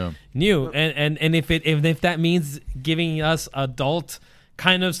something new. And if that means giving us adult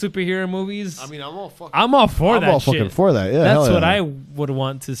kind of superhero movies, I mean, I'm all for that fucking shit. for that. Yeah, That's hell what yeah. I would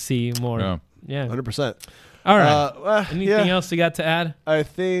want to see more. Yeah. 100%. All right. Anything yeah. else you got to add? I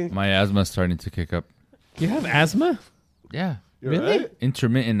think My asthma's starting to kick up. You have asthma? Yeah. You're right.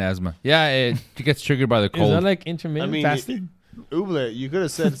 Intermittent asthma. Yeah, it gets triggered by the Is cold. that like intermittent fasting? Oobler, you could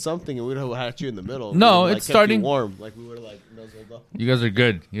have said something and we'd have had you in the middle. No, We would've, it's kept you starting- warm. Like we would have nuzzled up. You guys are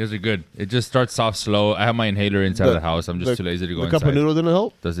good. It just starts off slow. I have my inhaler inside the house. I'm just too lazy to go The inside. cup of noodle didn't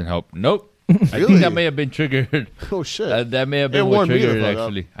help. Doesn't help. Nope. I Really? think that may have been triggered. Oh shit. That may have It been what warmed me the triggered it, fuck up.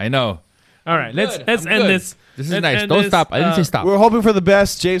 actually. I know. All right, let's I'm end good. this. This is Let's nice. end Don't this. stop. I didn't say stop. We're hoping for the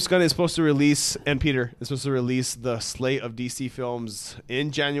best. James Gunn is supposed to release, and Peter is supposed to release the slate of DC films in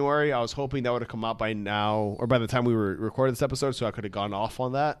January. I was hoping that would have come out by now, or by the time we were recording this episode, so I could have gone off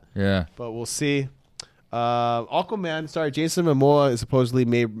on that. Yeah. But we'll see. Aquaman, Jason Momoa is supposedly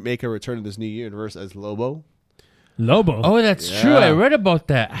may make a return to this new universe as Lobo. Lobo. Oh, that's true. I read about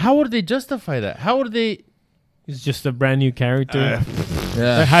that. How would they justify that? How would they? He's just a brand new character.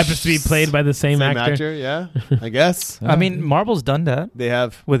 Yeah. It happens to be played by the same actor. Yeah, I guess. I mean, Marvel's done that They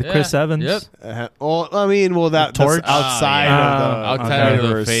have. with Chris Evans. Yep. That's Torch? outside Outside of the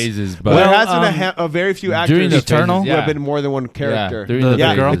universe. phases, But but there has been a very few actors during the Eternal? phases, who have been more than one character. during the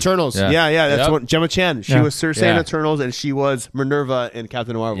big girl? Eternals. Yeah. Yeah, that's Yep. one. Gemma Chan. She Yeah. was Cersei in Yeah. Eternals, and she was Minerva in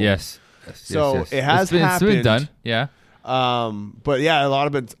Captain Marvel. Yes. So it has it's been happened. done. Yeah. But yeah, a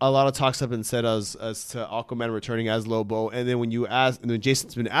lot of talks have been said as to Aquaman returning as Lobo, and then when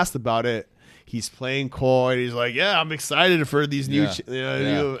Jason's been asked about it, he's playing coy. He's like, "Yeah, I'm excited for these new."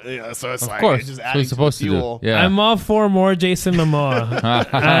 Yeah. So it's Of like course. it's just That's what adding he's supposed to do. fuel. Yeah. I'm all for more Jason Momoa.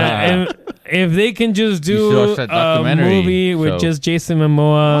 And if they can just You should do watch that a documentary movie with show. just Jason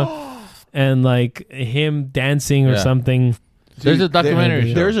Momoa and like him dancing or Yeah. something. There's a documentary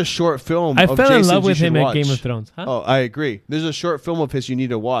show. There's a short film. I of fell in Jason's love you with should him at watch. Game of Thrones. Huh? Oh, I agree. There's a short film of his you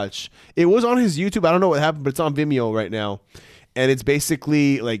need to watch. It was on his YouTube. I don't know what happened, but it's on Vimeo right now. And it's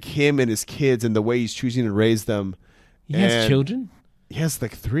basically like him and his kids and the way he's choosing to raise them. He has And children? He has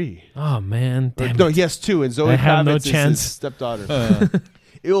like 3. Oh, man. Damn No, it. he has 2. And Zoe I have no Kravitz is chance. his stepdaughter.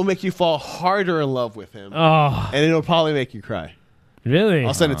 It will make you fall harder in love with him. Oh, And it'll probably make you cry. really?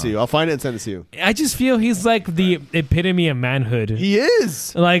 I'll send it to you. I'll find it and send it to you. I just feel he's like the epitome of manhood. He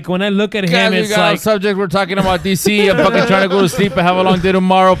is. Like when I look at him, Guys, we it's got off like subject. We're talking about DC. I'm fucking trying to go to sleep and have a long day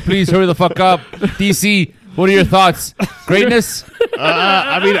tomorrow. Please hurry the fuck up. DC, what are your thoughts? Greatness?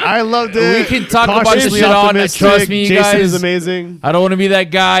 I mean, I loved it. We can talk about this Cautiously shit on. optimistic. Trust me, you Jason guys. is amazing. I don't want to be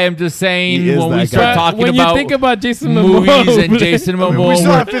that guy. I'm just saying He is when we that start guy. talking When about you think about Jason movies Momoa, and Jason Momoa, We still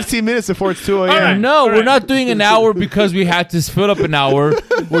we're- have 15 minutes before it's 2 a.m. All right. no, we're not doing an hour because we had to fill up an hour.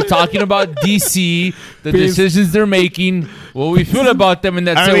 We're talking about DC, the decisions they're making, what we feel about them, and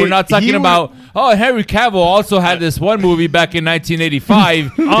that's I it. mean, We're not talking about, Henry Cavill also had this one movie back in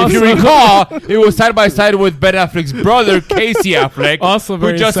 1985. If you recall, it was side by side with Ben Affleck's brother, Casey Affleck, Also who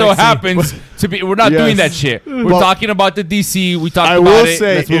very just so sexy. happens to be. We're not Yes. doing that shit. We're Well, talking about the DC. We talked I about will it.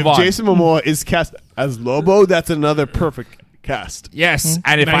 say, Let's if move on. Jason Momoa is cast as Lobo, that's another perfect cast. Yes,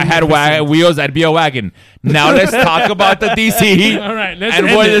 and if I had 90%. wheels, I'd be a wagon. Now let's talk about the DC. All right, let's and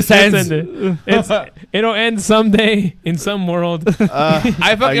end where it. this Let's ends. end it. It'll end someday in some world.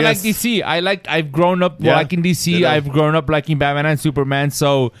 I fucking like guess. DC. I've grown up Yeah, liking DC. ditto. I've grown up liking Batman and Superman.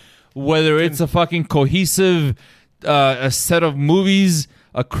 So whether it's a fucking cohesive a set of movies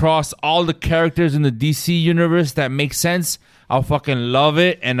across all the characters in the DC universe that makes sense, I'll fucking love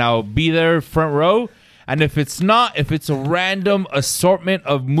it and I'll be there front row. And if it's not, if it's a random assortment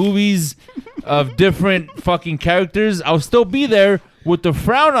of movies of different fucking characters, I'll still be there with the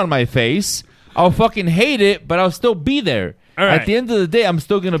frown on my face. I'll fucking hate it, but I'll still be there. All right. At the end of the day, I'm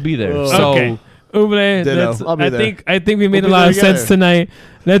still gonna be there. So Okay. Uble, Ditto. I'll be there. I think we made We'll a be lot there of sense together. tonight.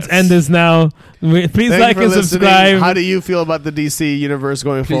 Let's end this now. Please Thank you like for and listening. subscribe. How do you feel about the DC universe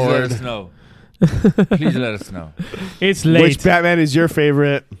going please forward? let us know. Please let us know. It's late. Which Batman is your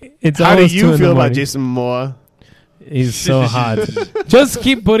favorite? It's How do almost 2 you in the feel about morning. Jason Momoa? He's so hot. Just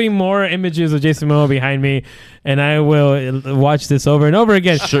keep putting more images of Jason Momoa behind me, and I will watch this over and over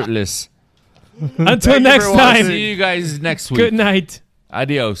again. Shirtless. Until you next for time. See you guys next week. Good night.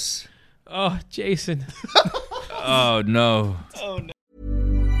 Adios. Oh, Jason. Oh no.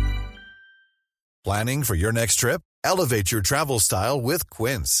 Planning for your next trip? Elevate your travel style with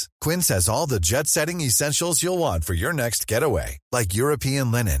Quince. Quince has all the jet-setting essentials you'll want for your next getaway, like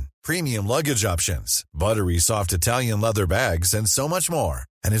European linen, premium luggage options, buttery soft Italian leather bags, and so much more.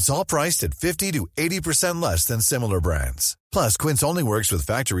 And it's all priced at 50 to 80% less than similar brands. Plus, Quince only works with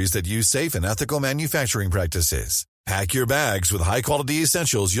factories that use safe and ethical manufacturing practices. Pack your bags with high-quality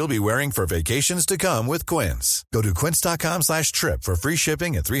essentials you'll be wearing for vacations to come with Quince. Go to quince.com/trip for free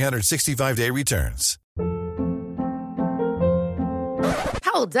shipping and 365-day returns.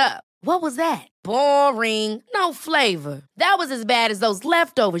 Hold up. What was that? Boring. No flavor. That was as bad as those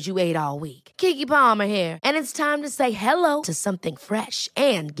leftovers you ate all week. Keke Palmer here, and it's time to say hello to something fresh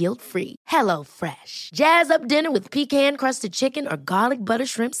and guilt-free. Hello Fresh. Jazz up dinner with pecan-crusted chicken or garlic butter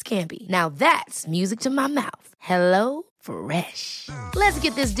shrimp scampi. Now that's music to my mouth. Hello Fresh. Let's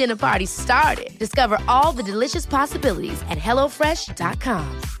get this dinner party started. Discover all the delicious possibilities at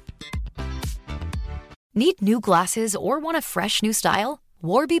hellofresh.com. Need new glasses or want a fresh new style?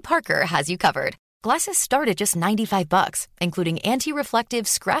 Warby Parker has you covered. Glasses start at just $95, including anti-reflective,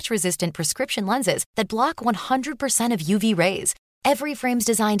 scratch-resistant prescription lenses that block 100% of UV rays. Every frame's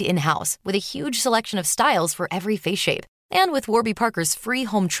designed in-house with a huge selection of styles for every face shape. And with Warby Parker's free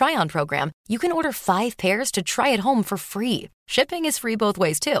home try-on program, you can order 5 pairs to try at home for free. Shipping is free both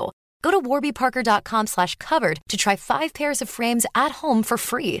ways, too. Go to warbyparker.com/covered to try 5 pairs of frames at home for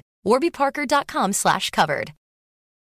free. warbyparker.com/covered.